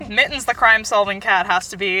Mittens the crime-solving cat has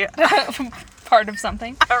to be part of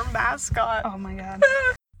something. our mascot. Oh my god.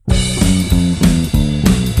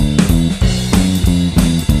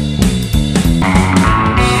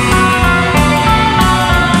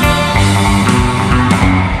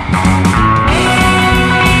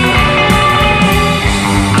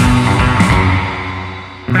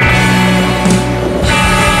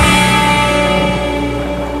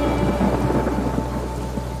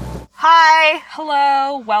 Hi!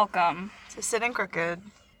 Hello, welcome To Sitting Crooked.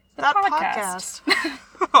 The That podcast.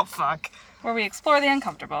 Oh, fuck. where we explore the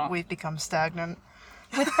uncomfortable We've become stagnant.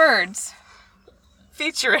 with birds.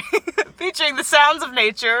 Featuring the sounds of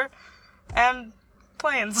nature and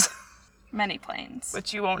planes. Many planes.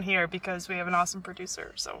 Which you won't hear because we have an awesome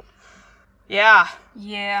producer, so... Yeah.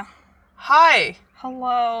 Yeah. Hi!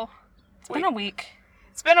 Hello. It's been a week.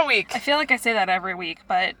 It's been a week. I feel like I say that every week,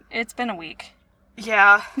 but it's been a week.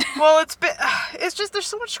 Yeah. Well, it's just, there's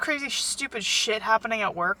so much crazy, stupid shit happening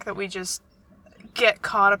at work that we just get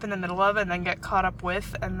caught up in the middle of and then get caught up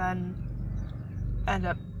with and then end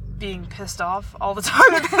up being pissed off all the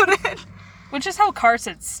time about it. Which is how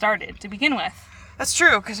Carsid started, to begin with. That's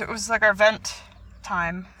true, because it was like our vent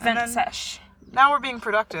time. Vent And then sesh. now we're being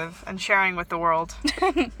productive and sharing with the world.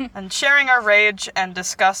 And sharing our rage and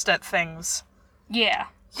disgust at things. Yeah.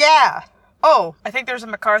 Yeah! Oh, I think there's a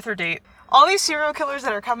MacArthur date. All these serial killers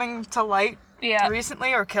that are coming to light Yeah.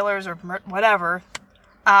 recently, or killers, or whatever,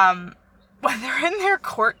 when they're in their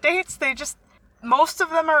court dates, most of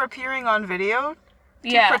them are appearing on video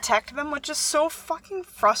to protect them, which is so fucking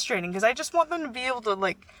frustrating, because I just want them to be able to,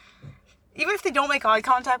 like, even if they don't make eye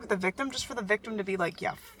contact with the victim, just for the victim to be like,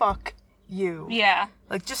 yeah, fuck you. Yeah.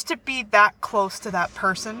 Like, just to be that close to that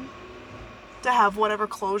person, to have whatever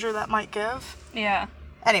closure that might give. Yeah.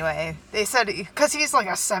 Anyway, they said, because he's like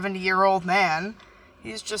a 70-year-old man,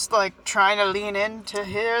 he's just like trying to lean in to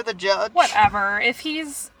hear the judge. Whatever. If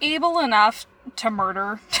he's able enough to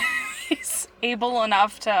murder, he's able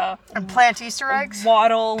enough to... And plant Easter eggs?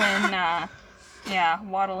 Waddle into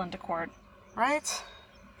court. Right?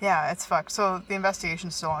 Yeah, it's fucked. So the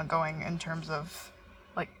investigation's still ongoing in terms of,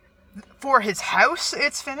 like, for his house,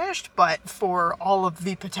 it's finished, but for all of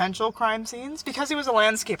the potential crime scenes, because he was a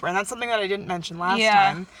landscaper, and that's something that I didn't mention last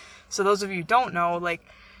time. So those of you who don't know, like,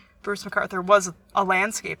 Bruce MacArthur was a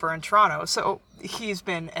landscaper in Toronto, so he's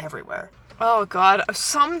been everywhere. Oh, God.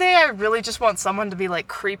 Someday I really just want someone to be, like,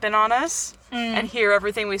 creeping on us and hear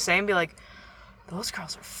everything we say and be like, those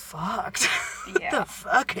girls are fucked. Yeah. What the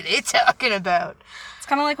fuck are they talking about? It's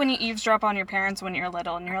kind of like when you eavesdrop on your parents when you're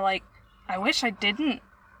little and you're like, I wish I didn't.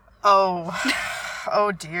 Oh.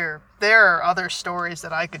 Oh, dear. There are other stories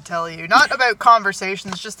that I could tell you. Not about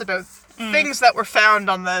conversations, just about things that were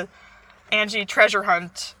found on the Angie treasure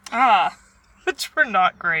hunt. Ah. Which were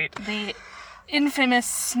not great. The infamous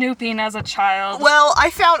snooping as a child. Well,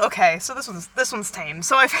 I found... Okay, so this one's tame.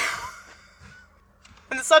 So I found...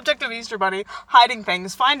 In the subject of Easter Bunny, hiding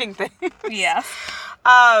things, finding things. Yes.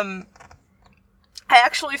 I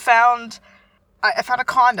actually found... I found a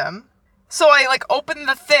condom. So I, like, opened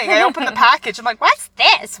the thing. I opened the package. I'm like, what's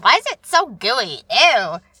this? Why is it so gooey?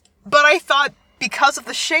 Ew. But I thought, because of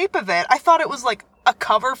the shape of it, I thought it was, like, a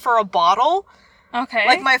cover for a bottle. Okay.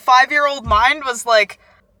 Like, my 5-year-old mind was like,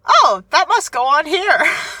 oh, that must go on here.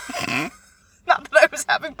 Not that I was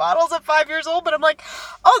having bottles at 5 years old, but I'm like,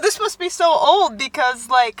 oh, this must be so old because,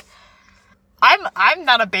 like, I'm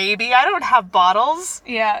not a baby. I don't have bottles.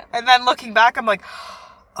 Yeah. And then looking back, I'm like,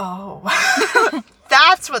 oh,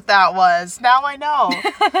 that's what that was. Now I know.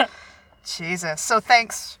 Jesus. So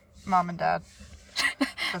thanks, Mom and Dad.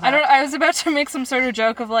 I was about to make some sort of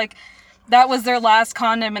joke of like, that was their last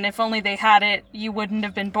condom, and if only they had it, you wouldn't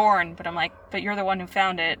have been born. But I'm like, but you're the one who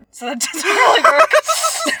found it, so that doesn't really work.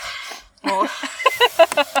 Well,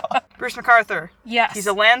 Bruce MacArthur. Yes. He's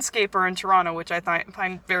a landscaper in Toronto, which I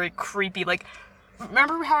find very creepy. Like,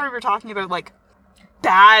 remember how we were talking about, like,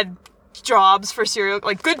 bad jobs for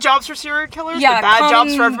good jobs for serial killers, yeah, but bad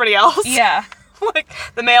jobs for everybody else? Yeah. Like,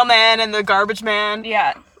 the mailman and the garbage man.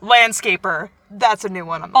 Yeah. Landscaper. That's a new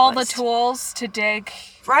one on the All list. the tools to dig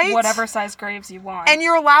Right? whatever size graves you want. And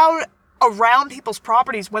you're allowed around people's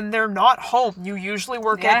properties when they're not home. You usually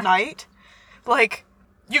work at night. Like,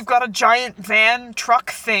 you've got a giant van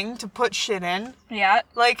truck thing to put shit in. Yeah.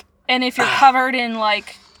 Like... And if you're covered in,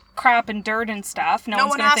 like, crap and dirt and stuff, no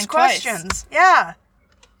one's gonna think questions. Twice. Yeah.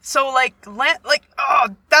 So,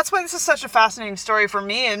 that's why this is such a fascinating story for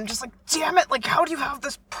me, and just like, damn it, like, how do you have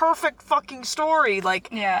this perfect fucking story? Like...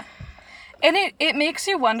 Yeah. And it makes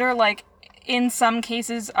you wonder, like, in some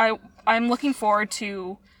cases, I'm looking forward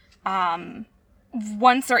to,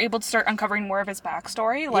 once they're able to start uncovering more of his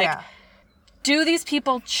backstory, like, do these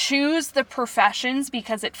people choose the professions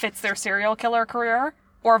because it fits their serial killer career,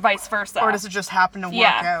 or vice versa? Or does it just happen to work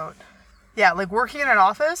Yeah. out? Yeah, like working in an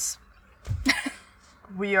office,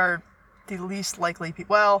 we are the least likely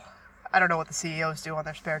people. Well, I don't know what the CEOs do on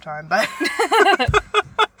their spare time, but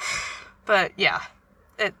but yeah.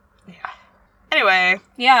 Anyway,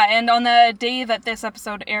 Yeah, and on the day that this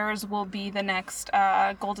episode airs will be the next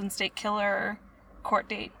Golden State Killer court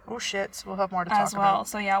date oh shit, so we'll have more to talk as well. about.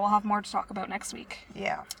 So yeah, we'll have more to talk about next week.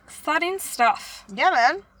 Yeah. Exciting stuff. Yeah,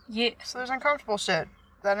 man. Yeah. So there's uncomfortable shit.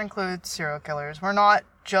 That includes serial killers. We're not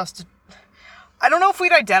just... I don't know if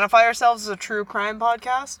we'd identify ourselves as a true crime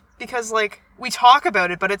podcast, because, like, we talk about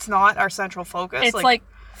it, but it's not our central focus. It's like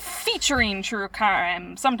featuring true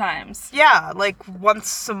crime sometimes. Yeah, like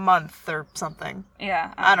once a month or something.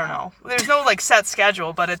 Yeah. I don't know. There's no, like, set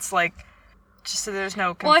schedule, but it's like, just so there's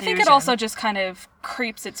no confusion. Well, I think it also just kind of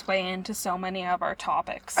creeps its way into so many of our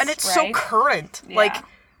topics. And it's right? so current. Yeah. Like,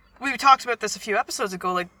 we talked about this a few episodes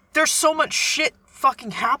ago, like, there's so much shit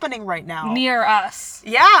fucking happening right now. Near us.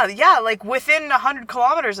 Yeah, like, within 100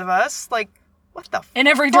 kilometers of us, like, what the In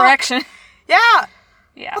every fuck? direction. Yeah!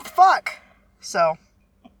 Yeah. What the fuck? So,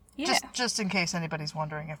 Yeah. just in case anybody's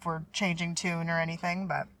wondering if we're changing tune or anything,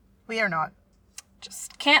 but we are not.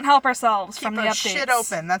 Just can't help ourselves Keep from the our updates. shit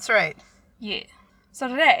open, that's right. Yeah. So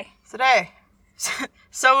today. Today.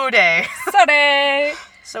 So-day. Today.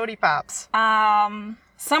 Sody Pops.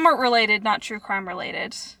 Somewhat related, not true crime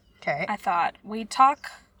related. Okay. I thought we'd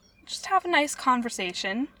just have a nice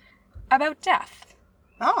conversation about death.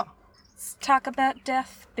 Oh. Let's talk about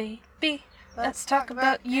death, baby. Let's talk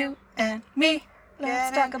about you and me.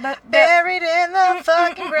 Let's talk about death. Buried in the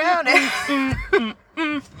fucking ground.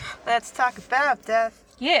 Let's talk about death.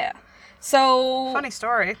 Yeah. So. Funny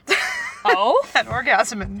story. Oh? An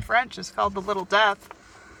orgasm in French is called the little death.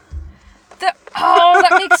 That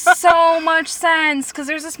makes so much sense. Because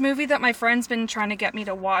there's this movie that my friend's been trying to get me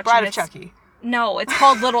to watch. Bride and of Chucky. No, it's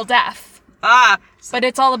called Little Death. Ah. But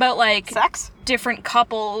it's all about, like, Sex? different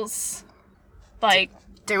couples, like,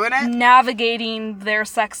 Doing it? navigating their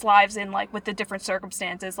sex lives in, like, with the different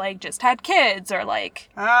circumstances. Like, just had kids, or, like,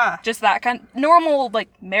 Ah. just that kind normal, like,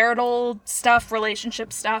 marital stuff,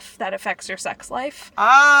 relationship stuff that affects your sex life.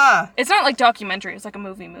 Ah. It's not like documentary, it's like a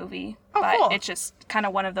movie. Oh, but cool. it's just kind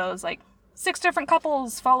of one of those, like, 6 different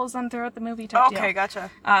couples, follows them throughout the movie type Okay, deal. gotcha.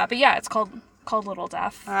 But yeah, it's called Little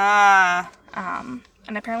Death. Ah.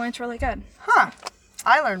 And apparently it's really good. Huh.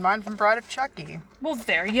 I learned mine from Bride of Chucky. Well,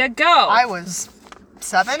 there you go. I was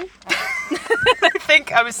 7. I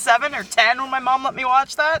think I was 7 or 10 when my mom let me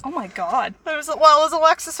watch that. Oh my god. It was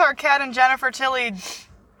Alexis Arquette and Jennifer Tilly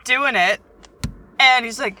doing it. And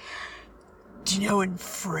he's like, do you know in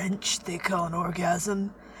French they call an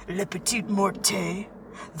orgasm le petit morte,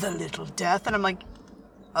 the little death? And I'm like,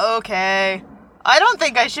 okay, I don't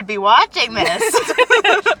think I should be watching this,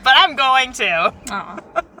 but I'm going to. Aw.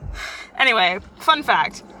 Anyway, fun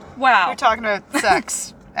fact. Wow. We're talking about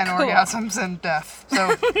sex and Cool. orgasms and death.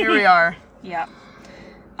 So here we are. Yeah.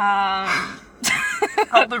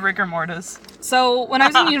 All the rigor mortis. So when I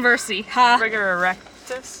was in university, Rigor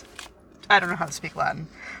erectus? I don't know how to speak Latin.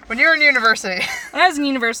 When you were in university. when I was in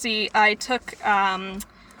university, I took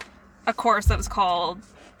a course that was called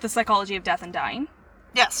The Psychology of Death and Dying.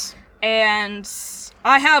 Yes. And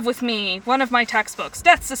I have with me one of my textbooks,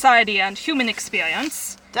 Death, Society, and Human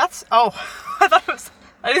Experience. Death's... Oh,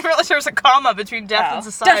 I didn't realize there was a comma between death and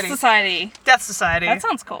society. Death Society. Death Society. That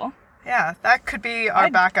sounds cool. Yeah, that could be our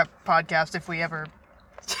backup podcast if we ever...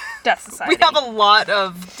 Death Society. We have a lot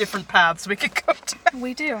of different paths we could go down.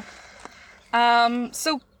 We do.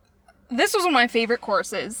 So this was one of my favorite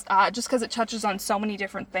courses, just because it touches on so many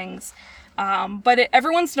different things. But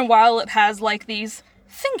every once in a while it has, like, these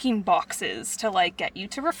thinking boxes to, like, get you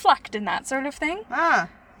to reflect and that sort of thing. Ah.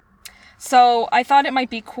 So I thought it might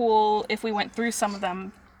be cool if we went through some of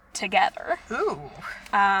them together. Ooh.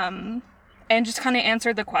 And just kind of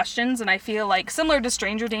answered the questions. And I feel like, similar to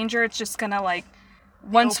Stranger Danger, it's just gonna, like,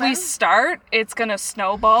 once we Open? start, it's gonna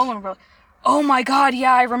snowball and we're like, oh my god,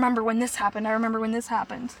 yeah, I remember when this happened.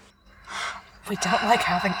 We don't like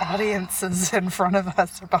having audiences in front of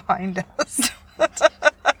us or behind us.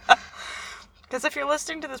 Because if you're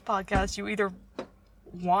listening to this podcast, you either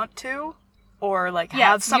want to or, like, Yeah,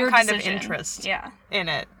 have it's some your kind decision. of interest Yeah. in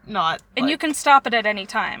it. Not And you like- can stop it at any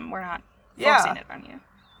time. We're not forcing it on you.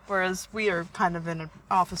 Whereas we are kind of in an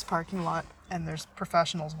office parking lot and there's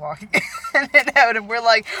professionals walking in and out and we're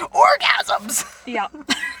like, orgasms! Yeah.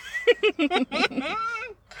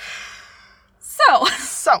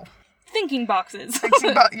 So, thinking boxes.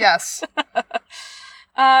 Thinking about, yes.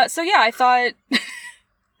 So yeah, I thought,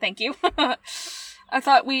 thank you. I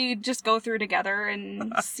thought we'd just go through together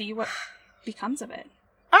and see what becomes of it.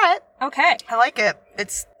 All right. Okay. I like it.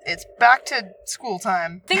 It's back to school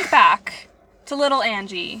time. Think back to little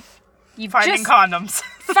Angie. You've Finding condoms.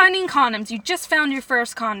 finding condoms. You just found your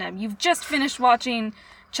first condom. You've just finished watching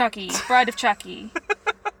Chucky, Bride of Chucky.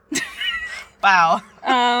 Wow.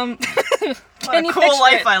 What a cool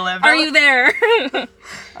life I lived. Are you there?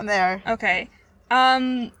 I'm there. Okay.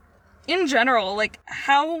 In general, like,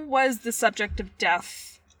 how was the subject of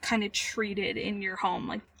death kind of treated in your home?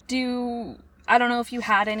 Like, I don't know if you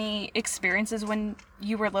had any experiences when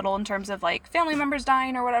you were little in terms of, like, family members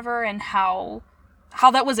dying or whatever, and how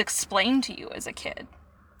that was explained to you as a kid.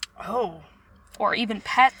 Oh. Or even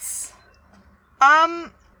pets.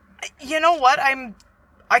 You know what?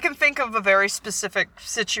 I can think of a very specific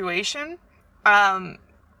situation.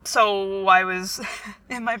 So I was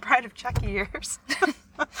in my Bride of Chucky years.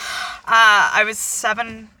 I was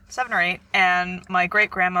seven or 8, and my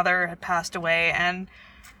great-grandmother had passed away, and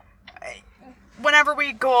whenever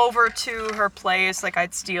we go over to her place, like,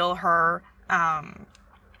 I'd steal her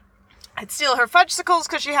fudgesicles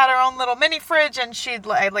because she had her own little mini fridge, and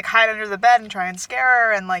I'd like hide under the bed and try and scare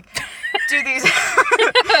her and like do these, you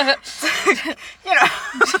know,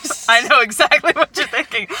 I know exactly what you're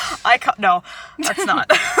thinking. No, that's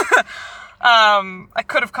not. I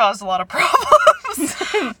could have caused a lot of problems.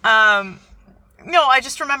 No, I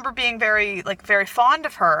just remember being very fond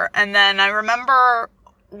of her. And then I remember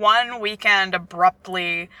one weekend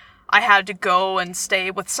abruptly I had to go and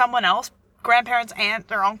stay with someone else, grandparents, aunt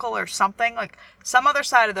or uncle or something, like some other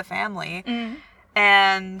side of the family. Mm.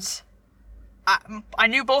 And I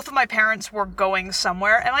knew both of my parents were going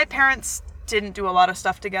somewhere, and my parents didn't do a lot of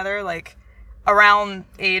stuff together. Like, around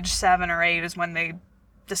age 7 or 8 is when they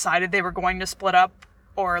decided they were going to split up,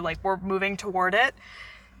 or like were moving toward it.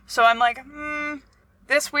 So I'm like,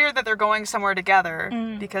 this weird that they're going somewhere together,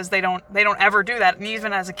 because they don't ever do that. And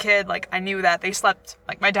even as a kid, like, I knew that they slept,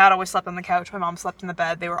 like, my dad always slept on the couch, my mom slept in the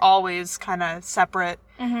bed. They were always kind of separate.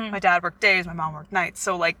 Mm-hmm. My dad worked days, my mom worked nights.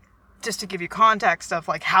 So, like, just to give you context of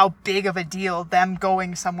like how big of a deal them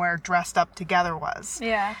going somewhere dressed up together was.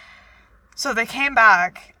 Yeah. So they came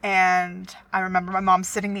back, and I remember my mom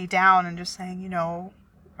sitting me down and just saying, you know,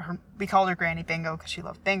 we called her Granny Bingo because she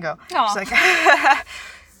loved bingo. Aww. She's like,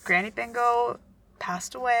 Granny Bingo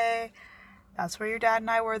passed away. That's where your dad and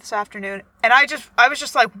I were this afternoon. And I was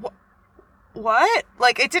just like, what?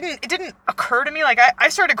 Like, it didn't occur to me. Like, I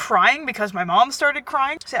started crying because my mom started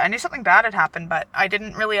crying. So I knew something bad had happened, but I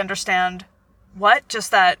didn't really understand what. Just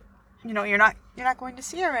that, you know, you're not going to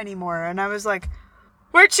see her anymore. And I was like,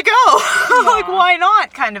 where'd she go? Like, why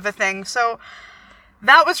not? Kind of a thing. So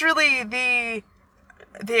that was really the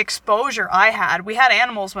exposure I had. We had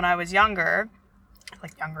animals when I was younger,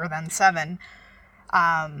 like younger than 7.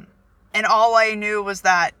 And all I knew was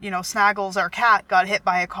that, you know, Snaggles, our cat, got hit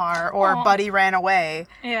by a car, or Buddy ran away.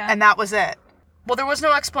 Yeah. And that was it. Well, there was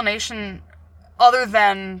no explanation other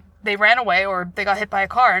than they ran away or they got hit by a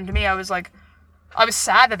car. And to me, I was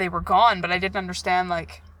sad that they were gone, but I didn't understand,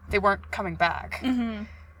 like, they weren't coming back.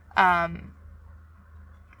 Mm-hmm.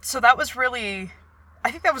 So that was really,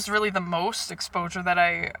 I think that was really the most exposure that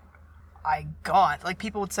I got. Like,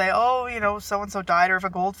 people would say, oh, you know, so-and-so died, or if a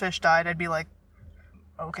goldfish died, I'd be like,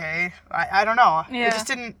 okay, I don't know. Yeah. It just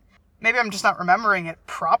didn't, maybe I'm just not remembering it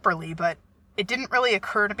properly, but it didn't really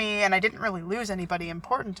occur to me, and I didn't really lose anybody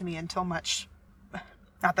important to me until much,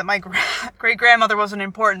 not that my great-grandmother wasn't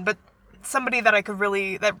important, but somebody that I could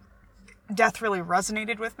really, that death really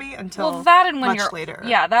resonated with me until much later.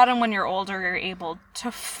 Yeah, that and when you're older, you're able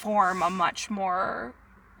to form a much more,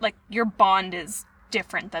 like, your bond is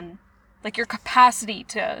different than, like, your capacity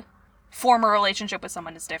to form a relationship with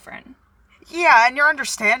someone is different. Yeah, and your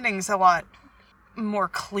understanding's a lot more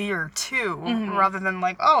clear, too, rather than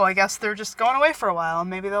like, oh, I guess they're just going away for a while, and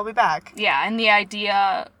maybe they'll be back. Yeah, and the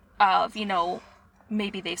idea of, you know,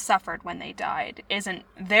 maybe they suffered when they died isn't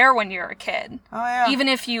there when you're a kid. Oh, yeah. Even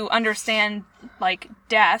if you understand, like,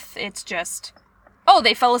 death, it's just, oh,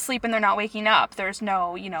 they fell asleep and they're not waking up. There's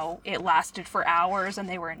no, you know, it lasted for hours and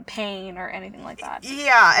they were in pain or anything like that.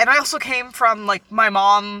 Yeah, and I also came from, like, my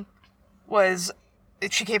mom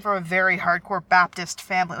she came from a very hardcore Baptist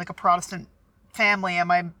family, like a Protestant family, and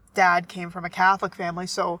my dad came from a Catholic family,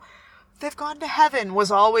 so they've gone to heaven was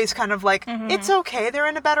always kind of like, it's okay, they're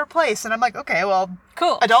in a better place. And I'm like, okay, well,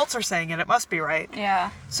 cool. Adults are saying it must be right. Yeah.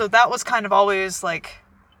 So that was kind of always like,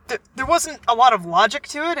 there wasn't a lot of logic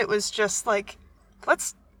to it. It was just like,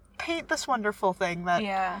 let's paint this wonderful thing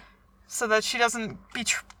that, so that she doesn't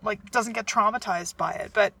doesn't get traumatized by it.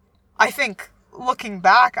 But I think looking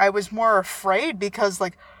back, I was more afraid because,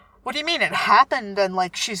 like, what do you mean? It happened and,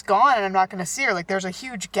 like, she's gone and I'm not going to see her. Like, there's a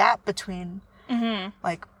huge gap between,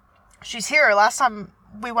 like, she's here. Last time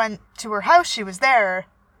we went to her house, she was there.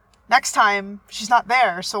 Next time, she's not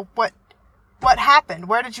there. So what happened?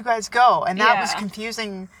 Where did you guys go? And that was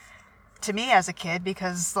confusing to me as a kid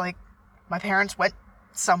because, like, my parents went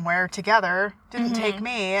somewhere together, didn't take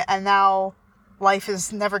me, and now life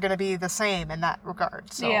is never going to be the same in that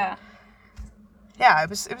regard. So, yeah, it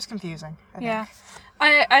was confusing, I think.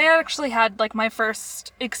 I actually had, like, my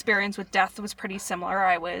first experience with death was pretty similar.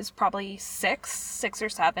 I was probably 6 or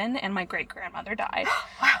 7, and my great-grandmother died.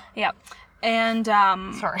 Wow. Yeah. And,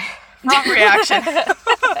 sorry. Wrong reaction.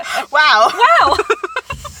 Wow.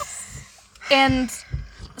 And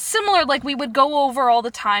similar, like, we would go over all the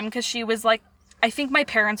time because she was, like, I think my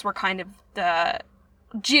parents were kind of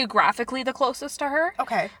geographically the closest to her.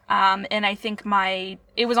 Okay. And I think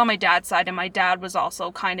it was on my dad's side, and my dad was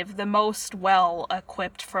also kind of the most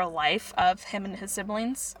well-equipped for life of him and his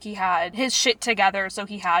siblings. He had his shit together, so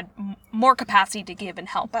he had more capacity to give and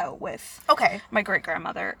help out with my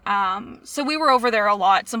great-grandmother. So we were over there a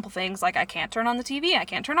lot, simple things like I can't turn on the TV, I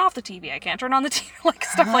can't turn off the TV, I can't turn on the TV, like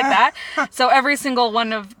stuff like that. So every single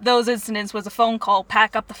one of those incidents was a phone call,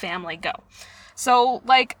 pack up the family, go. So,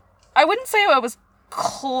 like, I wouldn't say I was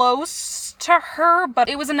close to her, but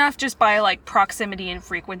it was enough just by, like, proximity and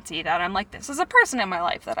frequency that I'm like, this is a person in my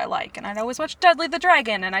life that I like, and I'd always watch Dudley the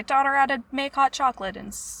Dragon, and I taught her how to make hot chocolate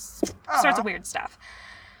and sorts of weird stuff.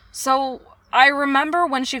 So I remember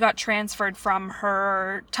when she got transferred from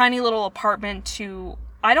her tiny little apartment to,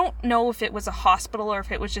 I don't know if it was a hospital or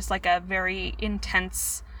if it was just, like, a very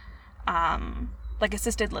intense, like,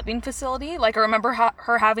 assisted living facility. Like, I remember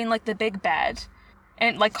her having, like, the big bed,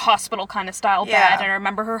 and, like, hospital kind of style bed, and I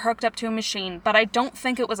remember her hooked up to a machine, but I don't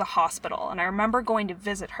think it was a hospital, and I remember going to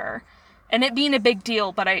visit her, and it being a big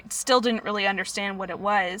deal, but I still didn't really understand what it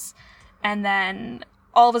was, and then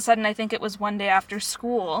all of a sudden, I think it was one day after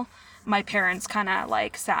school, my parents kind of,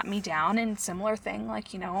 like, sat me down, and similar thing,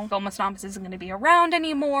 like, you know, Gomez Thomas isn't going to be around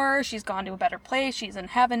anymore, she's gone to a better place, she's in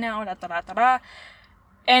heaven now, da-da-da-da-da,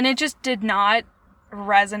 and it just did not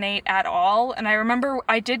resonate at all, and I remember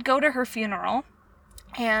I did go to her funeral,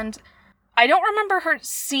 and I don't remember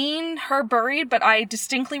seeing her buried, but I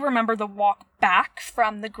distinctly remember the walk back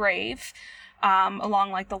from the grave,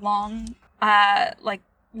 along, like, the long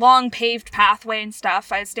paved pathway and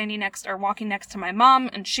stuff. I was walking next to my mom,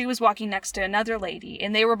 and she was walking next to another lady,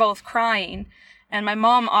 and they were both crying, and my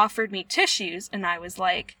mom offered me tissues, and I was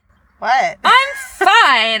like, what? I'm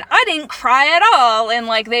fine. I didn't cry at all. And,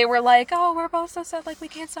 like, they were like, oh, we're both so sad. Like, we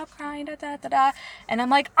can't stop crying. Da, da, da, da. And I'm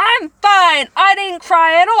like, I'm fine. I didn't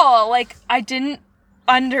cry at all. Like, I didn't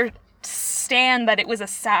understand that it was a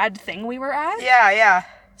sad thing we were at. Yeah.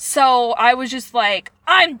 So I was just like,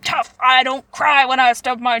 I'm tough. I don't cry when I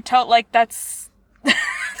stub my toe. Like, that's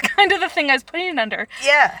kind of the thing I was putting it under.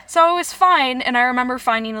 Yeah. So I was fine. And I remember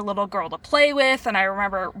finding a little girl to play with. And I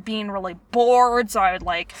remember being really bored. So I would,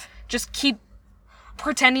 like, just keep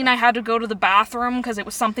pretending I had to go to the bathroom because it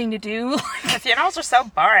was something to do. The funerals are so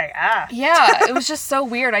boring. Yeah, it was just so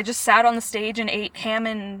weird. I just sat on the stage and ate ham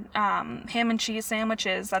and cheese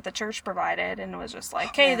sandwiches that the church provided, and it was just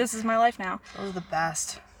like, hey, this is my life now. Those are the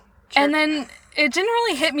best. And then it didn't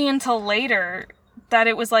really hit me until later that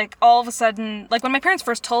it was like all of a sudden, like when my parents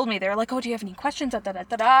first told me, they were like, oh, do you have any questions? And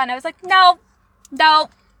I was like, no.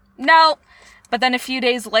 But then a few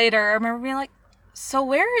days later, I remember being like, so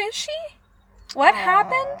where is she? What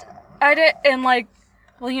happened? And like,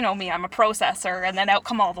 well, you know me, I'm a processor, and then out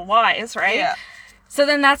come all the whys, right? Yeah. So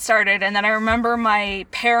then that started, and then I remember my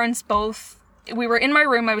parents we were in my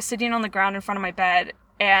room, I was sitting on the ground in front of my bed,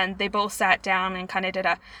 and they both sat down and kind of did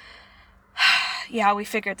yeah, we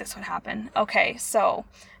figured this would happen. Okay, so,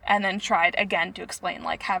 and then tried again to explain,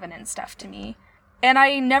 like, heaven and stuff to me. And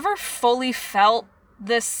I never fully felt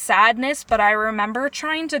this sadness, but I remember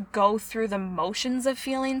trying to go through the motions of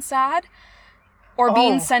feeling sad or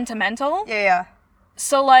being sentimental. Yeah.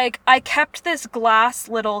 So, like, I kept this glass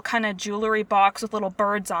little kind of jewelry box with little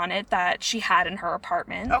birds on it that she had in her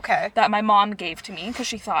apartment. Okay. That my mom gave to me because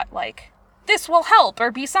she thought, like, this will help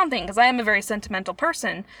or be something because I am a very sentimental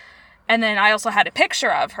person. And then I also had a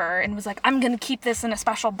picture of her and was like, I'm going to keep this in a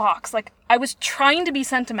special box. Like, I was trying to be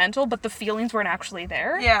sentimental, but the feelings weren't actually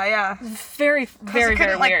there. Yeah. Very, very,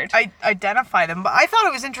 very weird. I identify them. But I thought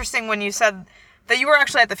it was interesting when you said that you were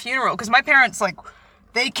actually at the funeral. Because my parents, like,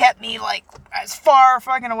 they kept me, like, as far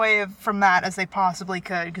fucking away from that as they possibly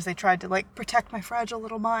could. Because they tried to, like, protect my fragile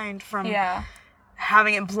little mind from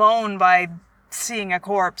having it blown by seeing a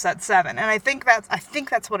corpse at 7. And I think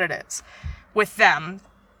that's what it is with them.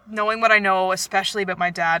 knowing what I know, especially about my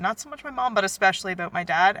dad, not so much my mom, but especially about my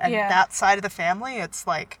dad and Yeah. that side of the family, it's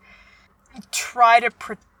like, try to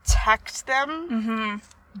protect them,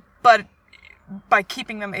 but by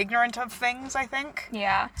keeping them ignorant of things, I think.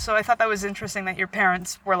 Yeah. So I thought that was interesting that your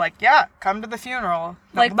parents were like, yeah, come to the funeral.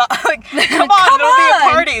 No, Like- like, come on, it'll be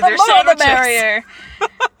a party. The There's more the sandwiches. merrier.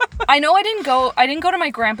 I know I didn't go to my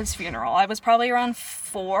grandpa's funeral. I was probably around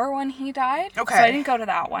 4 when he died. Okay. So I didn't go to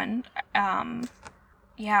that one.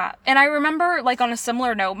 Yeah. And I remember, like, on a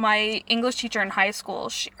similar note, my English teacher in high school,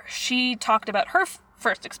 she talked about her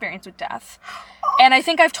first experience with death. And I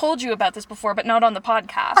think I've told you about this before, but not on the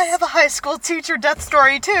podcast. I have a high school teacher death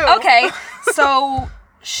story too. Okay. So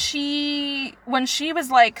when she was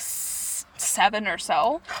like 7 or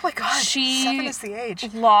so, Oh my god. she 7 is the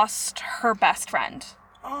age. lost her best friend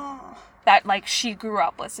Oh. that, like, she grew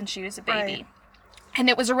up with since she was a baby. Right. And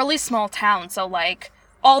it was a really small town, so, like,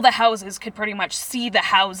 all the houses could pretty much see the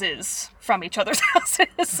houses from each other's houses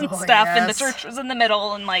and Oh, stuff, and the yes. church was in the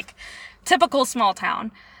middle, and, like, typical small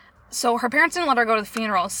town. So her parents didn't let her go to the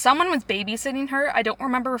funeral. Someone was babysitting her. I don't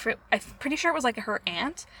remember I'm pretty sure it was, like, her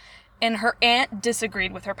aunt. And her aunt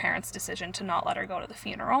disagreed with her parents' decision to not let her go to the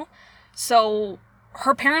funeral. So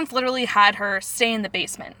her parents literally had her stay in the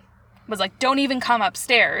basement. Was like, don't even come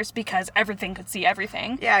upstairs because everything could see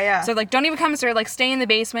everything. Yeah, yeah. So, like, don't even come upstairs, like, stay in the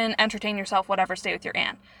basement, entertain yourself, whatever, stay with your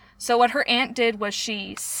aunt. So what her aunt did was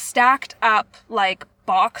she stacked up, like,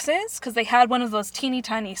 boxes, because they had one of those teeny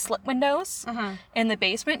tiny slit windows in the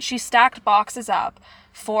basement. She stacked boxes up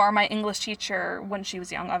for my English teacher, when she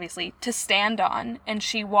was young, obviously, to stand on, and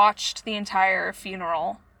she watched the entire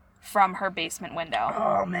funeral from her basement window.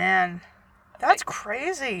 Oh man. That's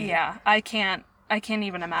crazy. Yeah, I can't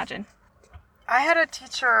even imagine. I had a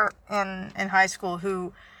teacher in high school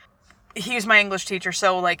who, he was my English teacher,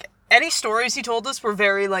 so, like, any stories he told us were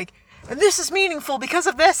very, like, this is meaningful because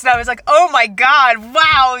of this, and I was like, oh my god,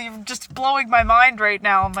 wow, you're just blowing my mind right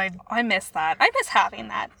now. I miss that. I miss having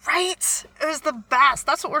that. Right? It was the best.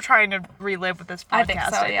 That's what we're trying to relive with this podcast, I think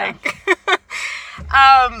so, yeah. think.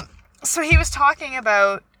 So he was talking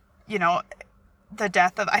about, you know, the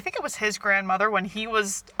death of, I think it was his grandmother when he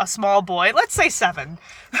was a small boy, let's say 7.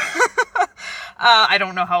 I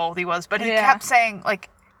don't know how old he was, but he Yeah. kept saying, like,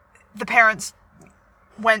 the parents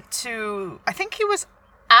went to, I think he was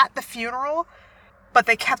at the funeral, but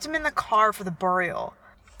they kept him in the car for the burial.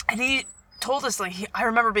 And he told us, like, I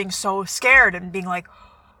remember being so scared and being like,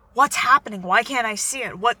 what's happening? Why can't I see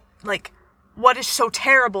it? What is so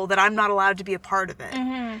terrible that I'm not allowed to be a part of it?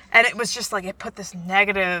 Mm-hmm. And it was just like, it put this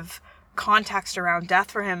negative context around death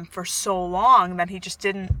for him for so long that he just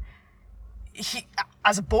didn't,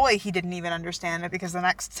 as a boy, he didn't even understand it, because the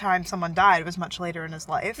next time someone died was much later in his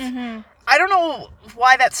life. Mm-hmm. I don't know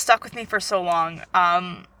why that stuck with me for so long.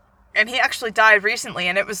 And he actually died recently,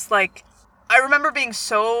 and it was like, I remember being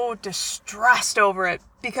so distressed over it,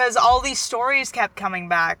 because all these stories kept coming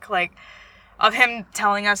back, like, of him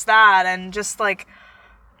telling us that, and just like,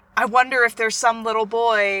 I wonder if there's some little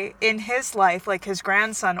boy in his life, like his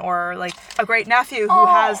grandson, or like a great nephew who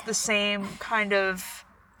has the same kind of,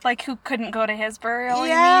 Like, who couldn't go to his burial, you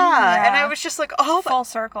mean? yeah. And I was just like, oh Full my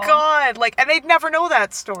circle. god, like, and they'd never know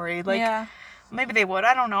that story, like, Yeah. maybe they would,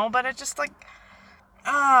 I don't know, but it just like,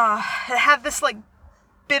 it had this like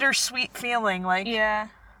bittersweet feeling, like, Yeah.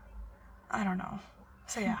 I don't know.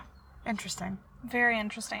 So yeah, interesting. Very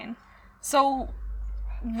interesting. So,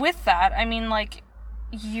 with that, I mean, like,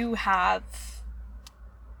 you have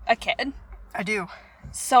a kid. I do.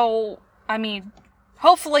 So, I mean,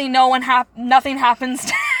 hopefully nothing happens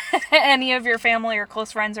to any of your family or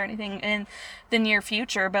close friends or anything in the near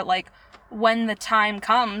future, but, like, when the time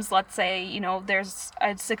comes, let's say, you know, there's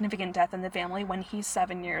a significant death in the family when he's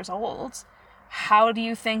 7 years old, how do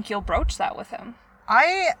you think you'll broach that with him?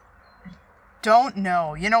 I don't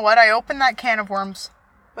know. You know what? I open that can of worms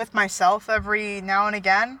with myself every now and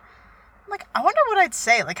again. I'm like, I wonder what I'd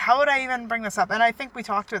say. Like, how would I even bring this up? And I think we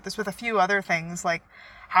talked about this with a few other things. Like,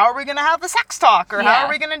 how are we going to have the sex talk? Or how Yeah. are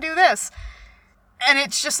we going to do this? And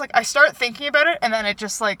it's just like, I start thinking about it, and then it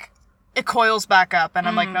just like, it coils back up. And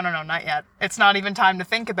I'm like, no, not yet. It's not even time to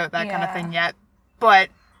think about that kind of Yeah. thing yet. But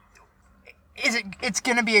it's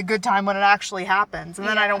going to be a good time when it actually happens. And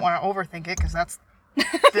then I Yeah. don't want to overthink it, because that's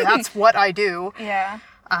what I do. Yeah.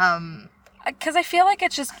 Because I feel like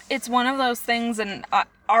it's one of those things, and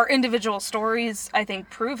our individual stories, I think,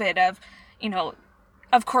 prove it, of, you know,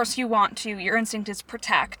 of course your instinct is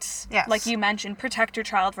protect. Yes. Like you mentioned, protect your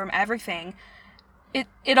child from everything.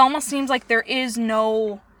 It almost seems like there is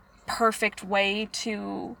no perfect way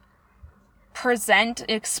to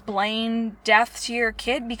explain death to your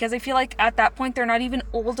kid, because I feel like at that point they're not even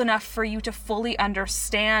old enough for you to fully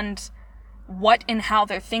understand what and how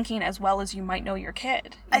they're thinking as well as you might know your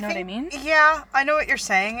kid. You know what I mean? Yeah, I know what you're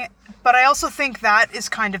saying, but I also think that is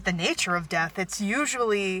kind of the nature of death. It's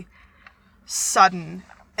usually sudden.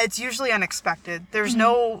 It's usually unexpected. There's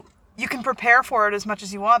no... You can prepare for it as much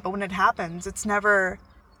as you want, but when it happens, it's never...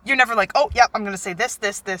 You're never like, oh, yep, I'm going to say this,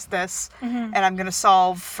 and I'm going to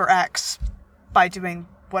solve for X by doing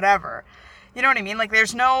whatever. You know what I mean? Like,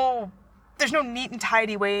 there's no neat and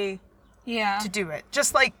tidy way to do it.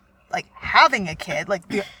 Just like having a kid, like,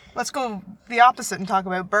 let's go the opposite and talk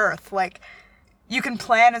about birth. Like, you can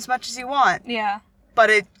plan as much as you want. Yeah. But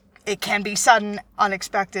it can be sudden,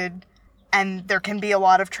 unexpected, and there can be a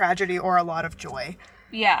lot of tragedy or a lot of joy.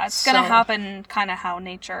 Yeah, it's going to happen kind of how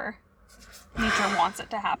nature wants it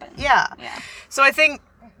to happen. Yeah. Yeah. So I think,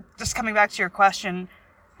 just coming back to your question,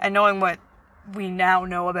 and knowing what we now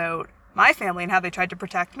know about my family and how they tried to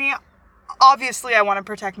protect me, obviously I want to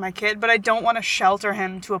protect my kid, but I don't want to shelter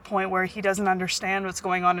him to a point where he doesn't understand what's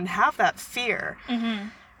going on and have that fear.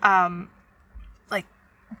 Like,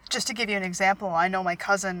 just to give you an example, I know my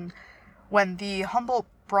cousin, when the Humboldt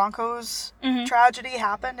Broncos tragedy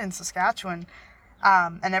happened in Saskatchewan,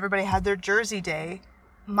 and everybody had their jersey day,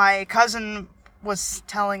 my cousin was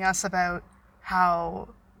telling us about how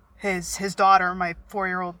his daughter, my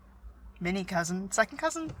 4-year-old second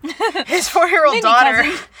cousin, his 4-year-old daughter,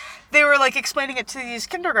 cousin. They were like explaining it to these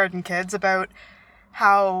kindergarten kids about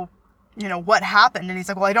how, you know, what happened. And he's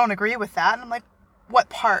like, well, I don't agree with that. And I'm like, what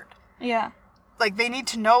part? Yeah. Like, they need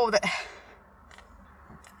to know that...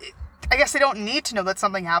 I guess they don't need to know that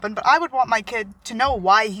something happened, but I would want my kid to know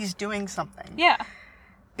why he's doing something. Yeah.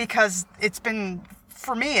 Because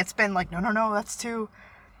for me, it's been like, no,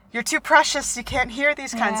 you're too precious, you can't hear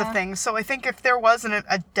these kinds of things. So I think if there wasn't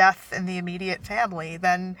a death in the immediate family,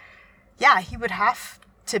 then yeah, he would have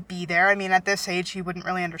to be there. I mean, at this age, he wouldn't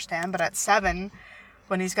really understand, but at 7,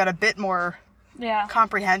 when he's got a bit more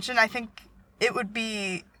comprehension, I think it would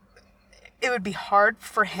be hard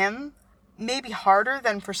for him, maybe harder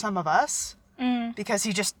than for some of us, because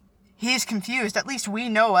he's confused. At least we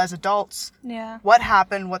know as adults what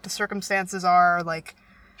happened, what the circumstances are, like,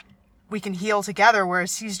 we can heal together,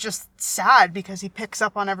 whereas he's just sad because he picks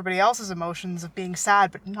up on everybody else's emotions of being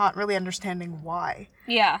sad, but not really understanding why.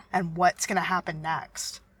 Yeah. And what's going to happen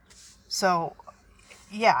next. So,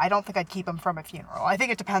 yeah, I don't think I'd keep him from a funeral. I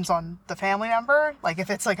think it depends on the family member. Like, if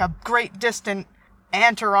it's like a great distant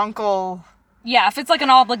aunt or uncle... Yeah, if it's like an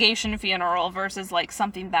obligation funeral versus like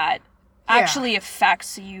something that actually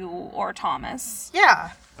affects you or Thomas.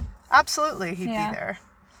 Yeah, absolutely he'd be there.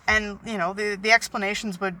 And, you know, the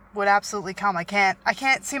explanations would absolutely come. I can't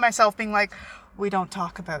see myself being like, we don't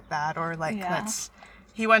talk about that, or like,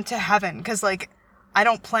 he went to heaven. Because, like, I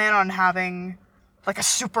don't plan on having like a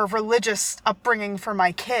super religious upbringing for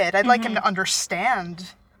my kid. I'd like him to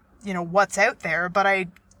understand, you know, what's out there, but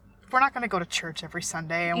we're not going to go to church every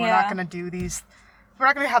Sunday, and we're not going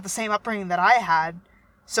to have the same upbringing that I had.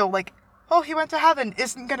 So, like, oh, he went to heaven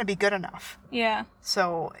isn't going to be good enough. Yeah.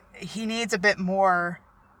 So he needs a bit more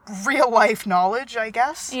real life knowledge, I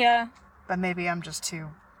guess. Yeah. But maybe I'm just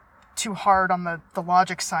too hard on the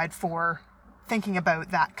logic side for thinking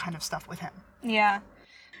about that kind of stuff with him. Yeah.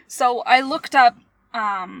 So I looked up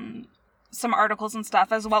some articles and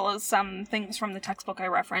stuff, as well as some things from the textbook I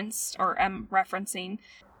referenced, or am referencing,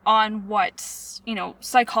 on what, you know,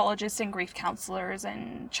 psychologists and grief counselors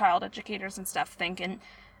and child educators and stuff think. And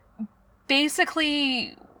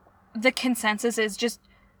basically the consensus is just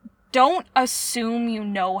don't assume you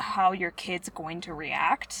know how your kid's going to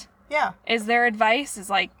react. Yeah. Is their advice. Is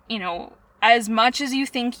like, you know, as much as you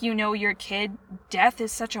think you know your kid, death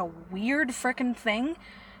is such a weird frickin' thing.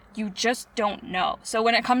 You just don't know. So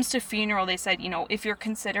when it comes to funeral, they said, you know, if you're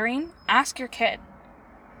considering, ask your kid.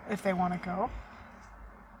 If they want to go.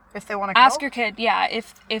 If they want to go? Ask your kid, yeah,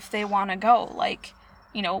 if they want to go. Like,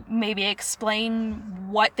 you know, maybe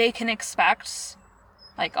explain what they can expect.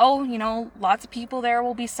 Like, oh, you know, lots of people there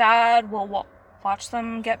will be sad. We'll watch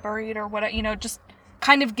them get buried or whatever. You know, just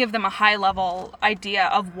kind of give them a high-level idea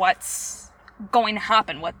of what's going to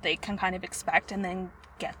happen, what they can kind of expect, and then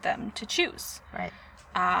get them to choose. Right.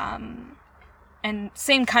 And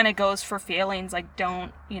same kind of goes for feelings. Like,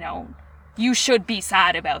 don't, you know... you should be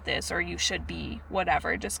sad about this, or you should be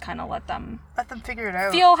whatever. Just kind of let them figure it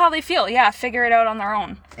out. Feel how they feel. Yeah, figure it out on their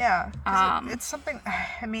own. Yeah. It's something,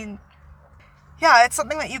 I mean, yeah, it's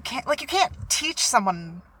something that you can't teach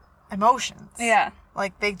someone emotions. Yeah.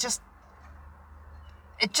 Like, it just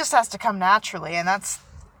has to come naturally. And that's,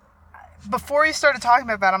 before you started talking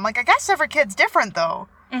about that, I'm like, I guess every kid's different though.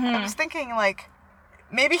 I was thinking, like,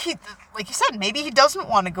 maybe he, like you said, maybe he doesn't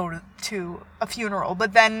want to go to a funeral,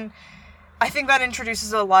 but then I think that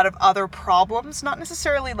introduces a lot of other problems, not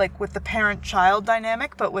necessarily, like, with the parent-child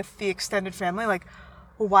dynamic, but with the extended family. Like,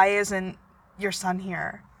 well, why isn't your son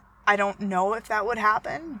here? I don't know if that would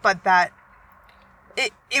happen, but that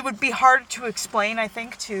it would be hard to explain, I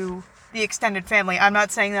think, to the extended family. I'm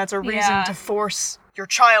not saying that's a reason to force your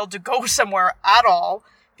child to go somewhere at all,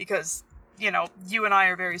 because, you know, you and I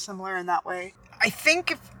are very similar in that way. I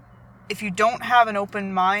think if you don't have an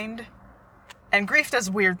open mind, and grief does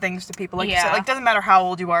weird things to people, like you said, like, doesn't matter how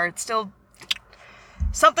old you are, it's still,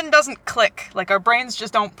 something doesn't click. Like, our brains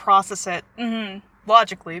just don't process it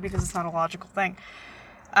logically, because it's not a logical thing.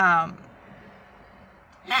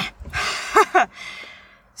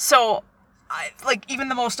 So, like, even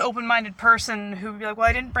the most open-minded person who would be like, well,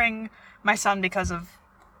 I didn't bring my son because of,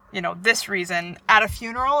 you know, this reason, at a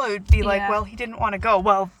funeral, it would be like, well, he didn't want to go.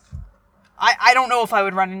 Well, I don't know if I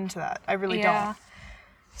would run into that. I really don't.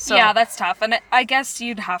 So, yeah, that's tough. And I guess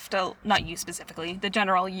you'd have to, not you specifically, the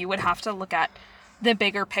general, you would have to look at the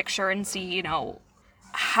bigger picture and see, you know,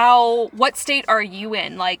 what state are you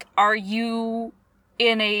in? Like, are you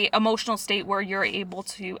in a emotional state where you're able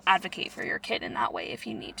to advocate for your kid in that way if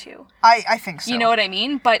you need to? I think so. You know what I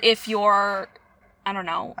mean? But if you're, I don't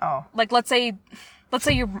know, like, let's say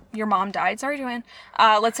your mom died. Sorry, Joanne.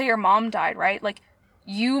 Let's say your mom died, right? Like,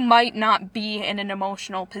 you might not be in an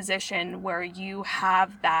emotional position where you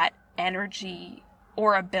have that energy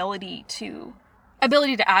or ability to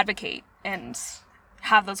advocate and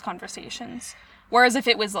have those conversations. Whereas if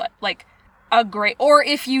it was like a great, or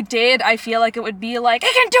if you did, I feel like it would be like,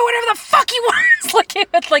 he can do whatever the fuck he wants. Like,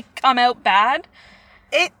 it would, like, come out bad.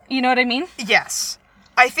 You know what I mean? Yes.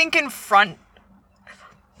 I think in front,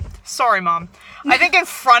 sorry, Mom. I think in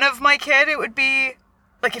front of my kid, it would be,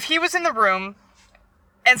 like, if he was in the room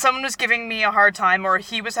and someone was giving me a hard time or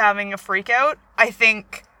he was having a freak out, I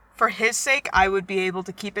think for his sake, I would be able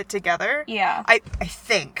to keep it together. Yeah. I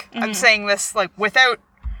think. I'm saying this, like, with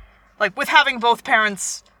having both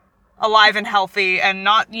parents alive and healthy and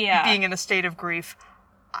not being in a state of grief,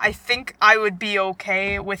 I think I would be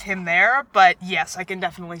okay with him there. But yes, I can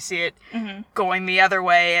definitely see it going the other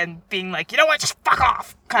way and being like, you know what, just fuck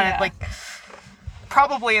off. Kind of like,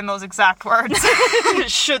 probably in those exact words,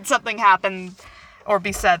 should something happen or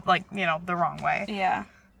be said, like, you know, the wrong way. Yeah.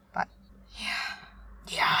 But,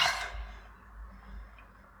 yeah.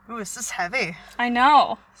 Ooh, this is heavy. I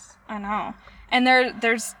know. And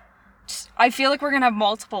there's, I feel like we're gonna have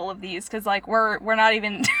multiple of these, because, like, we're not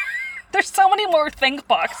even, there's so many more think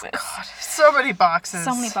boxes. Oh, God, so many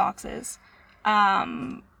boxes.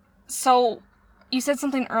 So, you said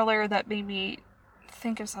something earlier that made me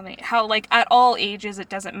think of something. How, like, at all ages, it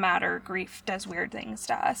doesn't matter. Grief does weird things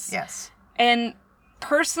to us. Yes. And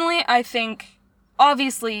personally, I think,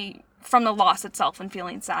 obviously, from the loss itself and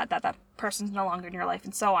feeling sad that person's no longer in your life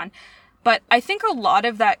and so on. But I think a lot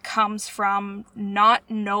of that comes from not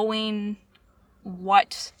knowing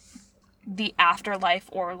what the afterlife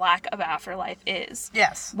or lack of afterlife is.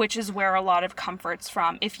 Yes. Which is where a lot of comfort's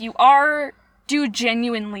from. If you do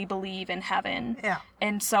genuinely believe in heaven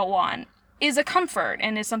and so on, is a comfort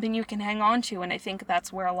and is something you can hang on to. And I think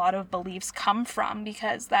that's where a lot of beliefs come from,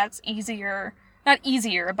 because that's not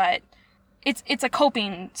easier, but it's a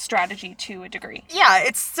coping strategy to a degree. Yeah,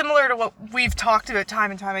 it's similar to what we've talked about time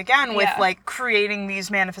and time again with, like, creating these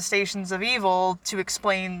manifestations of evil to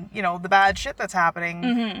explain, you know, the bad shit that's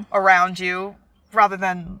happening around you, rather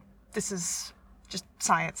than this is just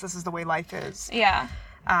science, this is the way life is. Yeah.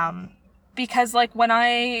 Because, like, when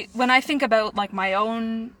I think about, like, my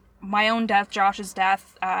own death, Josh's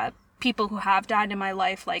death, people who have died in my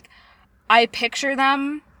life, like, I picture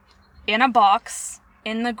them in a box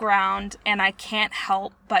in the ground, and I can't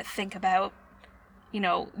help but think about, you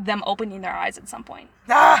know, them opening their eyes at some point.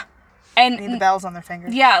 And need the bells on their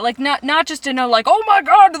fingers. Yeah, like, not just to know, like, oh my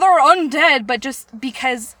God, they're undead, but just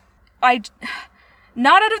because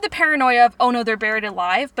not out of the paranoia of, oh no, they're buried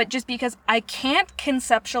alive, but just because I can't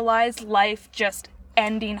conceptualize life just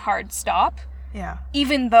ending hard stop. Yeah.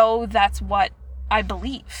 Even though that's what I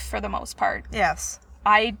believe for the most part. Yes.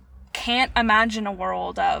 I can't imagine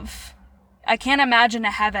I can't imagine a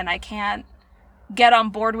heaven. I can't get on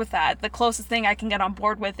board with that. The closest thing I can get on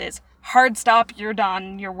board with is hard stop, you're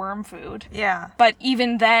done, you're worm food. Yeah. But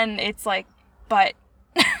even then, it's like, but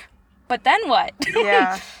then what?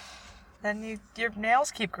 Yeah. Then your nails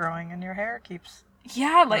keep growing and your hair keeps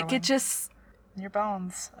Yeah, like, growing. it just... And your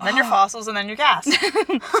bones. And then your fossils and then your gas.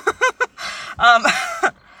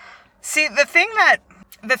 See, the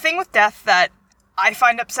thing with death that I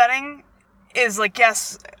find upsetting is, like,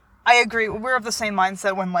 yes, I agree. We're of the same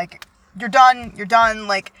mindset when, like, you're done,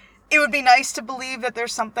 like, it would be nice to believe that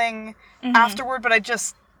there's something afterward, but I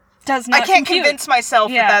can't convince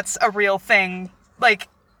myself that that's a real thing, like,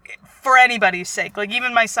 for anybody's sake. Like,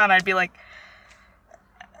 even my son, I'd be like,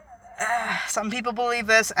 some people believe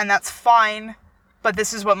this, and that's fine, but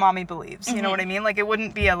this is what mommy believes. You know what I mean? Like, it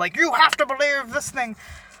wouldn't be like, you have to believe this thing.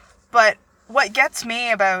 But what gets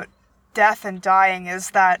me about death and dying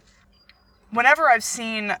is that whenever I've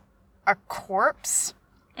seen a corpse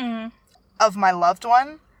of my loved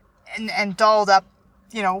one and dolled up,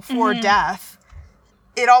 for death,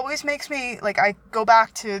 it always makes me, like, I go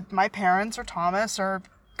back to my parents or Thomas or,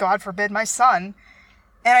 God forbid, my son,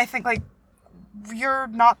 and I think, like, you're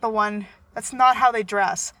not the one, that's not how they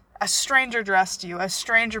dress. A stranger dressed you, a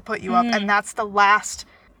stranger put you up, and that's the last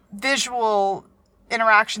visual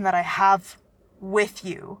interaction that I have with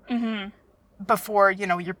you before,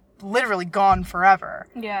 you're literally gone forever.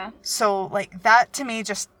 Yeah. So, like, that to me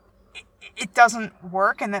just, it doesn't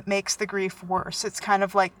work, and that makes the grief worse. It's kind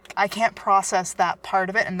of like, I can't process that part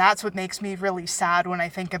of it, and that's what makes me really sad when I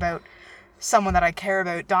think about someone that I care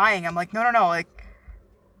about dying. I'm like, no, like,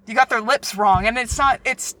 you got their lips wrong, and it's not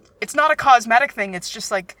a cosmetic thing, it's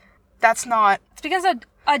just like, that's not... It's because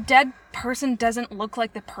a dead person doesn't look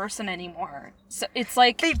like the person anymore. So it's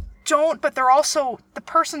like... They don't, but they're also the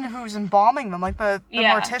person who's embalming them, like the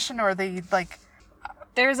mortician or the, like...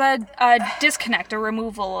 There's a disconnect, a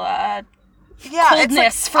removal, it's coldness,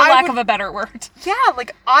 like, for lack of a better word. Yeah,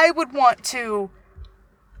 like, I would want to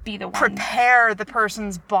be the one. Prepare the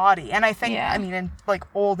person's body. And I think, I mean, in, like,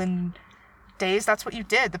 olden days, that's what you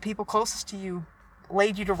did. The people closest to you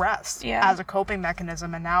laid you to rest as a coping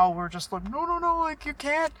mechanism, and now we're just like, no, like, you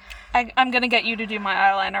can't. I'm gonna get you to do my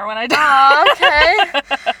eyeliner when I die.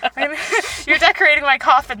 Okay. You're decorating my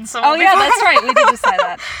coffin, so... Oh, yeah, that's right. We did decide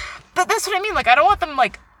that. But that's what I mean. Like, I don't want them,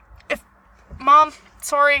 like, if... Mom,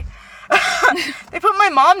 sorry. They put my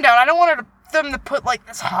mom down. I don't want them to put, like,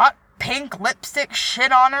 this hot pink lipstick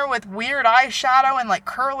shit on her with weird eyeshadow and, like,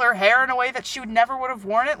 curl her hair in a way that she never would have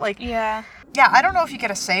worn it. Like... Yeah. Yeah, I don't know if you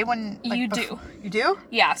get a say when... Like, you do. You do?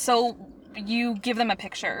 Yeah, so you give them a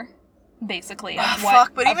picture, basically, of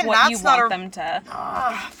but even what that's you not want them to...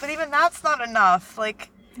 but even that's not enough. Like...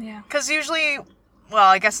 Yeah. Because usually... Well,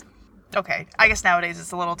 I guess nowadays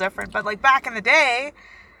it's a little different, but, like, back in the day...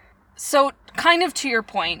 So, kind of to your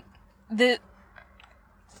point,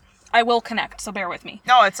 I will connect, so bear with me.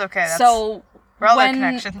 No, it's okay. We're all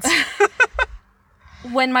connections.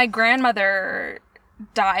 When my grandmother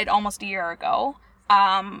died almost a year ago,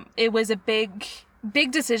 it was a big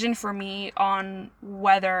decision for me on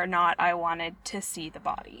whether or not I wanted to see the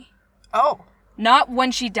body. Oh. Not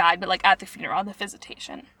when she died, but, like, at the funeral, the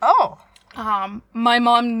visitation. Oh. My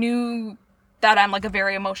mom knew that I'm, like, a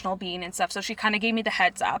very emotional being and stuff, so she kind of gave me the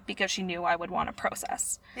heads up because she knew I would want to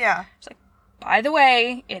process. Yeah. She's like, by the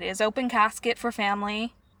way, it is open casket for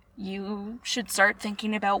family. You should start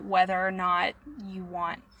thinking about whether or not you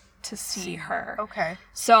want to see her. Okay.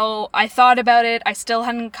 So I thought about it. I still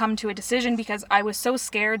hadn't come to a decision because I was so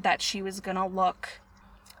scared that she was gonna look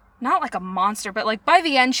not like a monster, but, like, by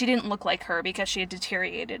the end she didn't look like her because she had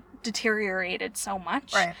deteriorated so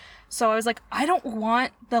much. Right. So I was like, I don't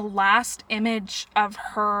want the last image of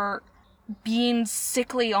her being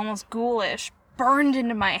sickly, almost ghoulish, burned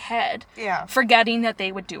into my head. Yeah. Forgetting that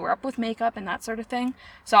they would do her up with makeup and that sort of thing.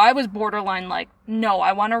 So I was borderline like, no,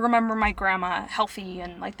 I want to remember my grandma healthy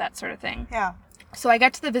and, like, that sort of thing. Yeah. So I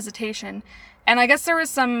got to the visitation, and I guess there was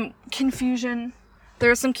some confusion.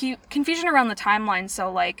 There was some confusion around the timeline. So,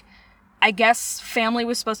 like, I guess family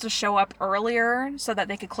was supposed to show up earlier so that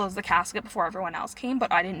they could close the casket before everyone else came,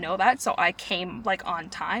 but I didn't know that, so I came, like, on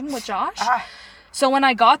time with Josh. So when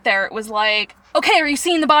I got there, it was like, okay, are you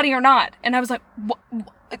seeing the body or not? And I was like, what?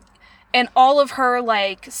 And all of her,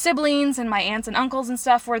 like, siblings and my aunts and uncles and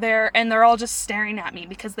stuff were there, and they're all just staring at me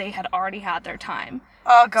because they had already had their time.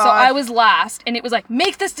 Oh, God. So I was last, and it was like,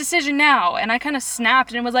 make this decision now. And I kind of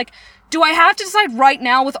snapped, and it was like, do I have to decide right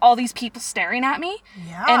now with all these people staring at me?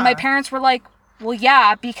 Yeah. And my parents were like, well,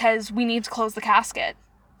 yeah, because we need to close the casket.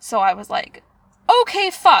 So I was like, okay,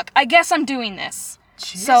 fuck, I guess I'm doing this.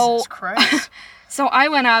 Jesus Christ. So I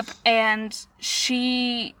went up, and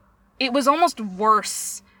it was almost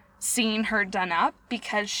worse seeing her done up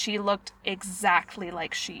because she looked exactly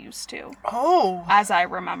like she used to. Oh. As I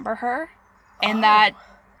remember her. And that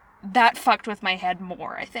fucked with my head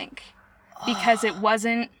more, I think. Because it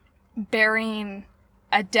wasn't burying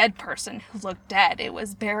a dead person who looked dead. It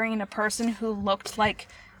was burying a person who looked like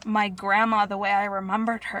my grandma the way I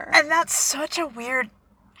remembered her. And that's such a weird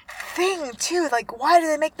thing, too. Like, why do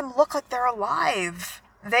they make them look like they're alive?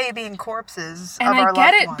 they being corpses And of our I get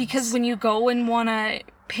loved it ones. because when you go and want to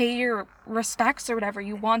pay your respects or whatever,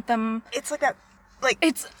 you want them. It's like that, like,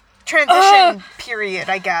 It's transition period,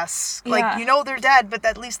 I guess. Yeah. Like, you know they're dead, but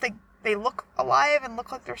at least they look alive and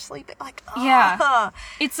look like they're sleeping. Like, Yeah.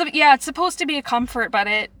 It's supposed to be a comfort, but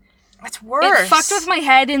it's worse. it fucked with my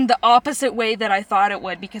head in the opposite way that I thought it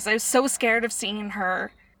would because I was so scared of seeing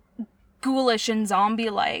her ghoulish and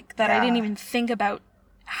zombie-like that I didn't Yeah. even think about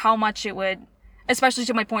how much it would, especially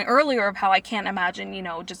to my point earlier of how I can't imagine,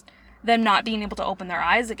 just them not being able to open their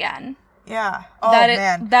eyes again. Yeah. Oh,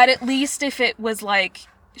 man. That at least if it was like,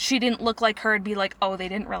 she didn't look like her, it'd be like, oh, they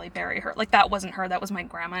didn't really bury her. Like, that wasn't her, that was my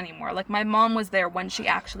grandma anymore. Like, my mom was there when she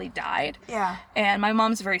actually died. Yeah. And my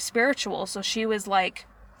mom's very spiritual, so she was like,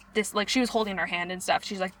 she was holding her hand and stuff.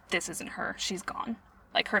 She's like, this isn't her, she's gone.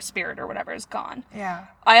 Like, her spirit or whatever is gone. Yeah.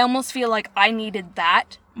 I almost feel like I needed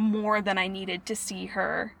that more than I needed to see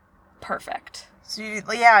her perfect. So, you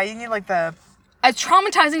need, like, the... As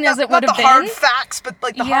traumatizing as it would have Not been. the hard facts, but,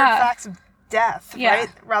 like, the Yeah. hard facts of death, Yeah. right?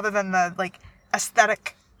 Rather than the, like,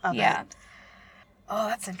 aesthetic of Yeah. it. Oh,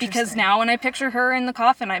 that's interesting. Because now when I picture her in the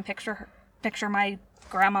coffin, I picture my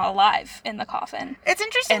grandma alive in the coffin. It's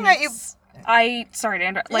interesting And that you... sorry to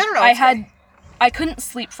interrupt. Like, No, it's okay. I couldn't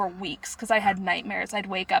sleep for weeks because I had nightmares. I'd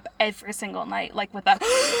wake up every single night, like with a,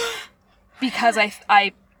 because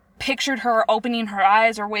I pictured her opening her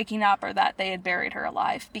eyes or waking up or that they had buried her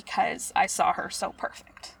alive because I saw her so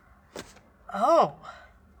perfect. Oh.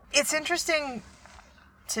 It's interesting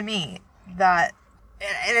to me that,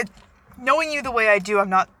 and it, knowing you the way I do, I'm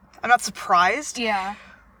not surprised. Yeah.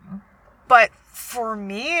 But for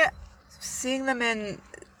me, seeing them in,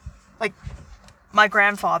 like, my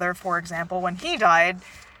grandfather, for example, when he died,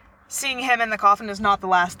 seeing him in the coffin is not the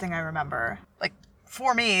last thing I remember. Like,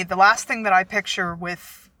 for me, the last thing that I picture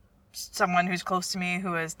with someone who's close to me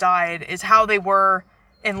who has died is how they were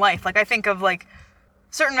in life. Like, I think of, like,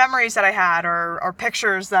 certain memories that I had or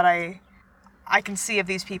pictures that I can see of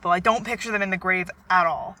these people. I don't picture them in the grave at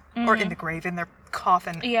all. Or in the grave, in their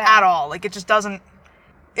coffin at all. Like, it just doesn't...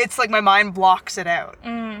 It's like my mind blocks it out.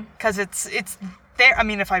 Because it's there. I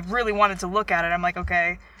mean, if I really wanted to look at it, I'm like,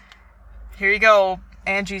 okay, here you go,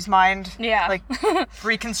 Angie's mind. Yeah. Like,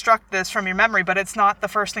 reconstruct this from your memory. But it's not the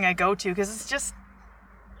first thing I go to because it's just...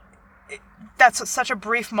 that's such a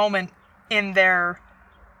brief moment in their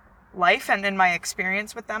life and in my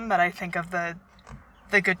experience with them that I think of the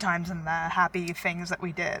good times and the happy things that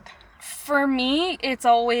we did. For me, it's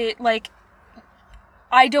always, like,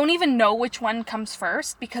 I don't even know which one comes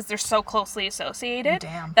first because they're so closely associated.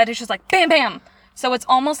 Damn. That it's just like, bam, bam. So it's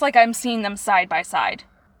almost like I'm seeing them side by side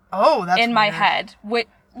Oh, that's in my weird. head.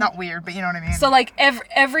 Not weird, but you know what I mean. So, like,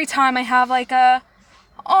 every time I have, like,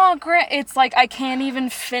 it's like I can't even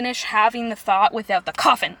finish having the thought without the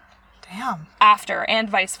coffin Damn. after, and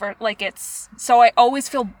vice versa. Like, it's... So I always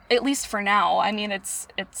feel, at least for now, I mean, it's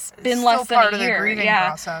been Still less than part a of year. the grieving Yeah.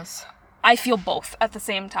 process. I feel both at the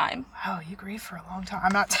same time. Wow, you grieve for a long time.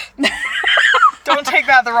 I'm not... Don't take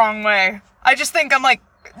that the wrong way. I just think I'm like,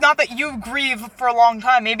 not that you grieve for a long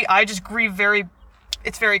time. Maybe I just grieve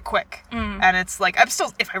it's very quick. And it's like, I'm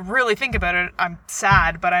still, if I really think about it, I'm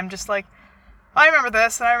sad, but I'm just like, I remember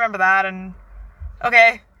this and I remember that and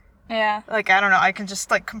okay. Yeah. Like, I don't know, I can just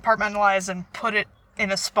like compartmentalize and put it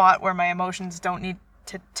in a spot where my emotions don't need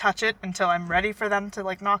to touch it until I'm ready for them to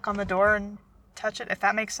like knock on the door and touch it, if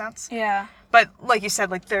that makes sense. Yeah. But like you said,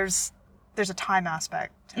 like there's a time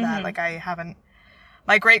aspect to that. Like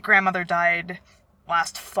my great-grandmother died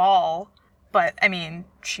last fall, but I mean,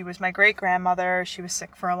 she was my great-grandmother. She was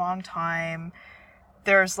sick for a long time.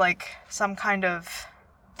 There's like some kind of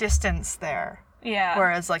distance there. Yeah.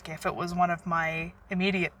 Whereas like if it was one of my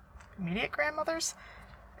immediate grandmothers,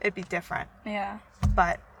 it'd be different. Yeah.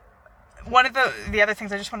 But one of the other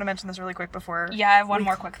things, I just want to mention this really quick before. Yeah, I have one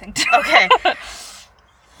more quick thing too. Okay.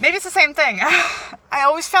 Maybe it's the same thing. I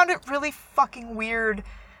always found it really fucking weird.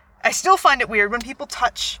 I still find it weird when people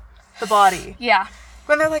touch the body. Yeah.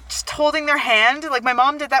 When they're like just holding their hand. Like my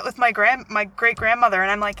mom did that with my great-grandmother,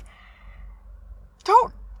 and I'm like,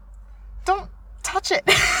 don't touch it.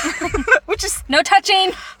 Which is No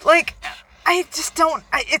touching. like, I just don't.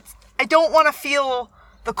 I don't want to feel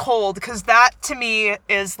the cold because that to me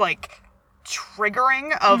is like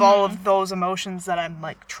triggering of all of those emotions that I'm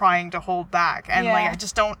like trying to hold back, and like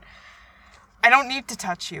I don't need to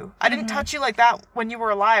touch you. I didn't touch you like that when you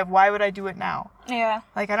were alive. Why would I do it now? Yeah.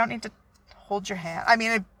 Like, I don't need to hold your hand. I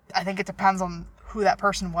mean, I think it depends on who that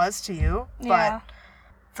person was to you, Yeah. but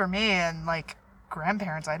for me and like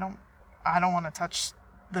grandparents, I don't want to touch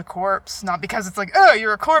the corpse, not because it's like, oh,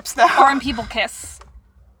 you're a corpse now. Or when people kiss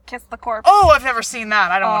kiss the corpse. Oh, I've never seen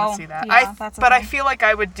that. I don't want Oh, to see that. yeah, that's a but I thing. feel like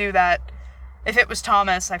I would do that. If it was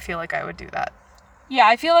Thomas, I feel like I would do that. Yeah,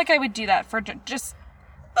 I feel like I would do that for just,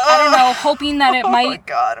 I don't know, hoping that it Oh my might,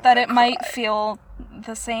 God, I'm that gonna it might cry. feel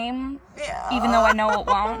the same, Yeah. even though I know it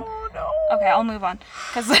won't. Oh, no. Okay, I'll move on,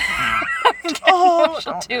 because I'm getting Oh,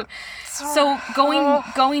 emotional don't. too. So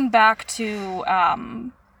going back to,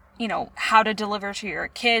 you know, how to deliver to your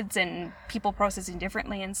kids and people processing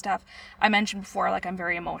differently and stuff. I mentioned before, like, I'm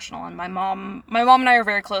very emotional, and my mom and I are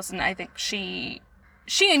very close, and I think she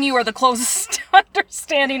and you are the closest to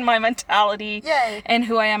understanding my mentality Yay. and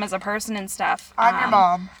who I am as a person and stuff. I'm your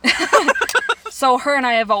mom. So her and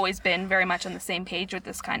I have always been very much on the same page with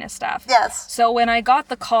this kind of stuff. Yes. So when I got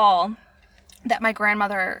the call that my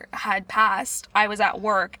grandmother had passed, I was at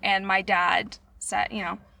work and my dad said, you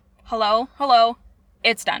know, hello,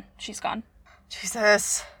 it's done. She's gone.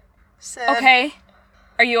 Jesus. Sid. Okay.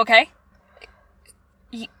 Are you okay?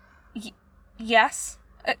 Yes.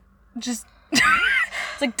 Just, it's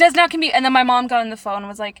like, does not can be. And then my mom got on the phone and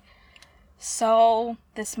was like, so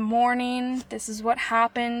this morning, this is what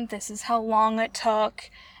happened. This is how long it took.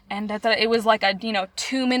 And it was like a,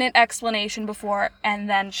 2-minute explanation before, and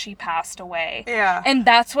then she passed away. Yeah. And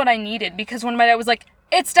that's what I needed, because when my dad was like,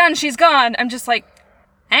 it's done, she's gone, I'm just like,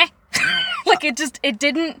 eh? Like, it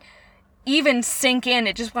didn't even sink in.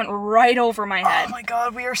 It just went right over my head. Oh my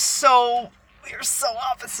God, we are so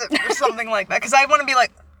opposite for something like that. Because I want to be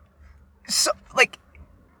like, so, like,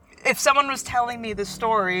 if someone was telling me the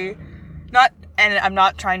story, and I'm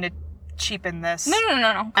not trying to cheapen this No.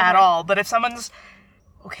 Go at for it. all, but if someone's,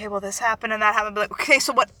 okay, well, this happened and that happened, but like, okay,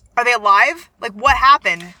 so what, are they alive? Like, what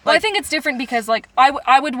happened? Well, I Like, think it's different because, like,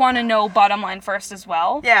 I would want to know bottom line first as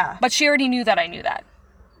well. Yeah. But she already knew that I knew that.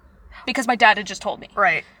 Because my dad had just told me.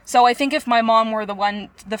 right. So I think if my mom were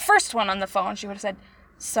the first one on the phone, she would have said,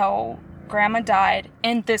 so Grandma died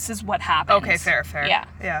and this is what happened. Okay, fair. Yeah.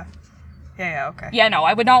 Yeah, okay. Yeah, no,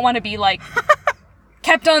 I would not want to be, like,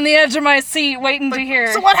 kept on the edge of my seat waiting to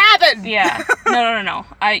hear. So what happened? Yeah. No.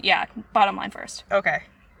 Bottom line first. Okay.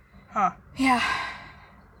 Huh. Yeah.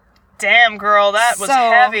 Damn, girl, that was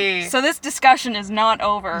heavy. So this discussion is not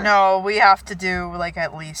over. No, we have to do, like,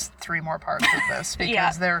 at least 3 more parts of this, because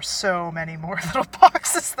Yeah. there are so many more little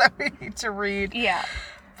boxes that we need to read. Yeah.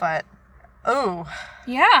 But, ooh,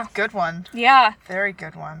 Yeah. good one. Yeah. Very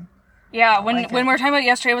good one. Yeah, when like we it. were talking about it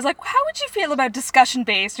yesterday, I was like, how would you feel about discussion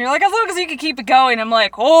based? And you're like, as long as you can keep it going. I'm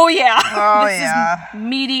like, oh yeah. Oh, This yeah.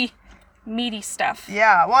 is meaty stuff.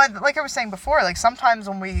 Yeah, well, like I was saying before, like, sometimes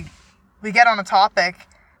when we get on a topic,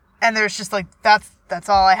 and there's just, like, that's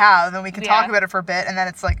all I have, and then we can talk Yeah. about it for a bit, and then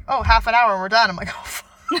it's like, oh, half an hour and we're done. I'm like, oh,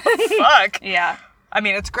 fuck. Yeah. I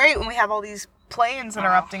mean, it's great when we have all these planes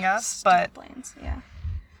interrupting us, but, Planes. Yeah.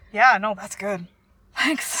 yeah, no, that's good.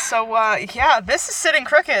 Thanks. So, yeah, this is Sitting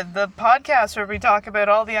Crooked, the podcast where we talk about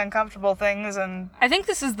all the uncomfortable things, and I think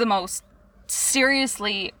this is the most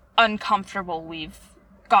seriously uncomfortable we've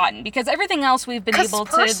gotten, because everything else we've been 'cause able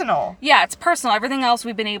it's personal. to. Yeah, it's personal. Everything else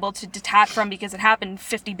we've been able to detach from because it happened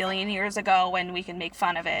 50 billion years ago, and we can make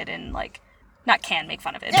fun of it and, like, not can make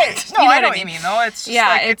fun of it. Yeah, but no, you know I know what you mean, though. It's just Yeah,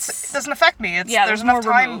 like, it's- it doesn't affect me. It's, Yeah, there's there's enough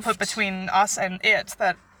more time removed. put between us and it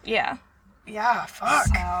that, Yeah. yeah, fuck.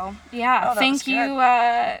 So, yeah, Oh, that thank was you.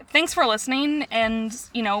 Thanks for listening. And,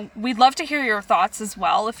 we'd love to hear your thoughts as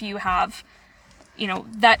well. If you have,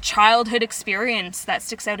 that childhood experience that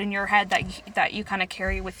sticks out in your head that you kind of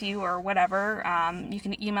carry with you or whatever, you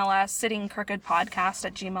can email us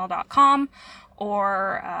sittingcrookedpodcast@gmail.com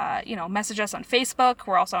or, message us on Facebook.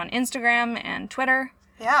 We're also on Instagram and Twitter.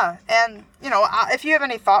 Yeah, and, if you have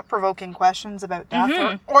any thought-provoking questions about death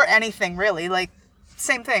Mm-hmm. or anything, really, like,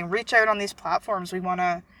 same thing, reach out on these platforms. We want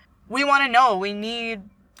to know. We need...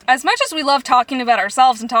 As much as we love talking about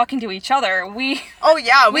ourselves and talking to each other, Oh,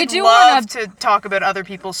 yeah, we'd do love wanna- to talk about other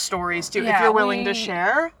people's stories, too. If Yeah, you're willing to we-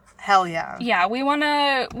 share, hell yeah. yeah, we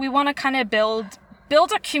wanna kind of build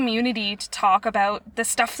a community to talk about the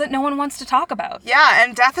stuff that no one wants to talk about. Yeah,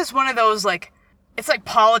 and death is one of those, like, it's like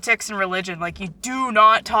politics and religion. Like, you do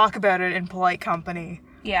not talk about it in polite company.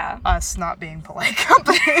 Yeah, Us not being polite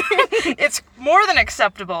company. It's more than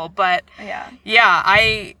acceptable, but yeah,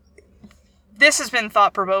 yeah, this has been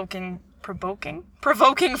provoking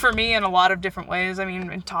for me in a lot of different ways. I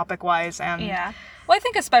mean, in topic-wise and... yeah. Well, I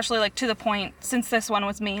think especially, like, to the point, since this one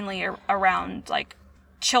was mainly around, like,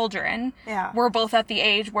 children. Yeah. We're both at the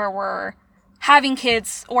age where we're having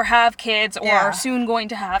kids or have kids or Yeah. soon going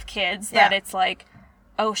to have kids, Yeah. that it's like,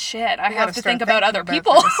 oh shit, I We have gotta to start think about thinking other about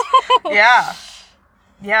people. this. Yeah.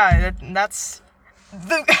 Yeah, that's...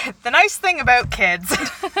 The nice thing about kids...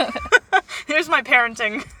 Here's my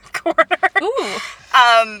parenting corner. Ooh.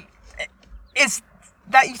 Is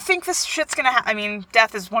that you think this shit's gonna I mean,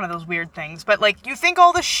 death is one of those weird things, but, like, you think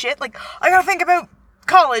all this shit, like, I gotta think about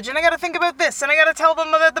college, and I gotta think about this, and I gotta tell them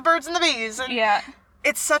about the birds and the bees, and Yeah.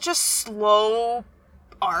 it's such a slow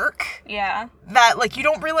arc Yeah. that, like, you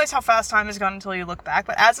don't realize how fast time has gone until you look back,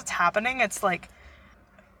 but as it's happening, it's like,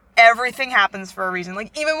 everything happens for a reason.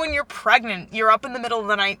 Like, even when you're pregnant, you're up in the middle of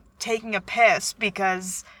the night taking a piss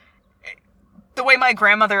because the way my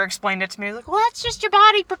grandmother explained it to me was like, well, that's just your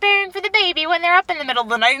body preparing for the baby when they're up in the middle of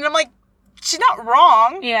the night. And I'm like, she's not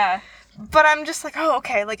wrong. Yeah. But I'm just like, oh,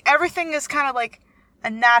 okay. Like, everything is kind of like a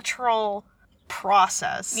natural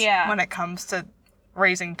process when it comes to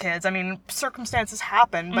raising kids. I mean, circumstances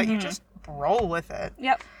happen, but you just roll with it.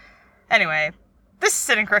 Yep. Anyway, this is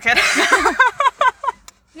Sitting Cricket.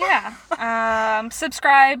 Yeah.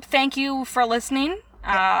 Subscribe. Thank you for listening.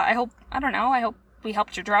 I hope we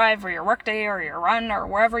helped your drive or your workday or your run or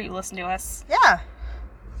wherever you listen to us. Yeah.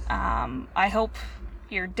 I hope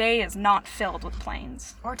your day is not filled with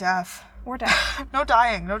planes. Or death. Or death. No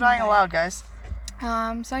dying. No dying allowed, guys.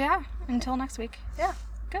 So yeah, until next week. Yeah.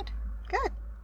 Good. Good.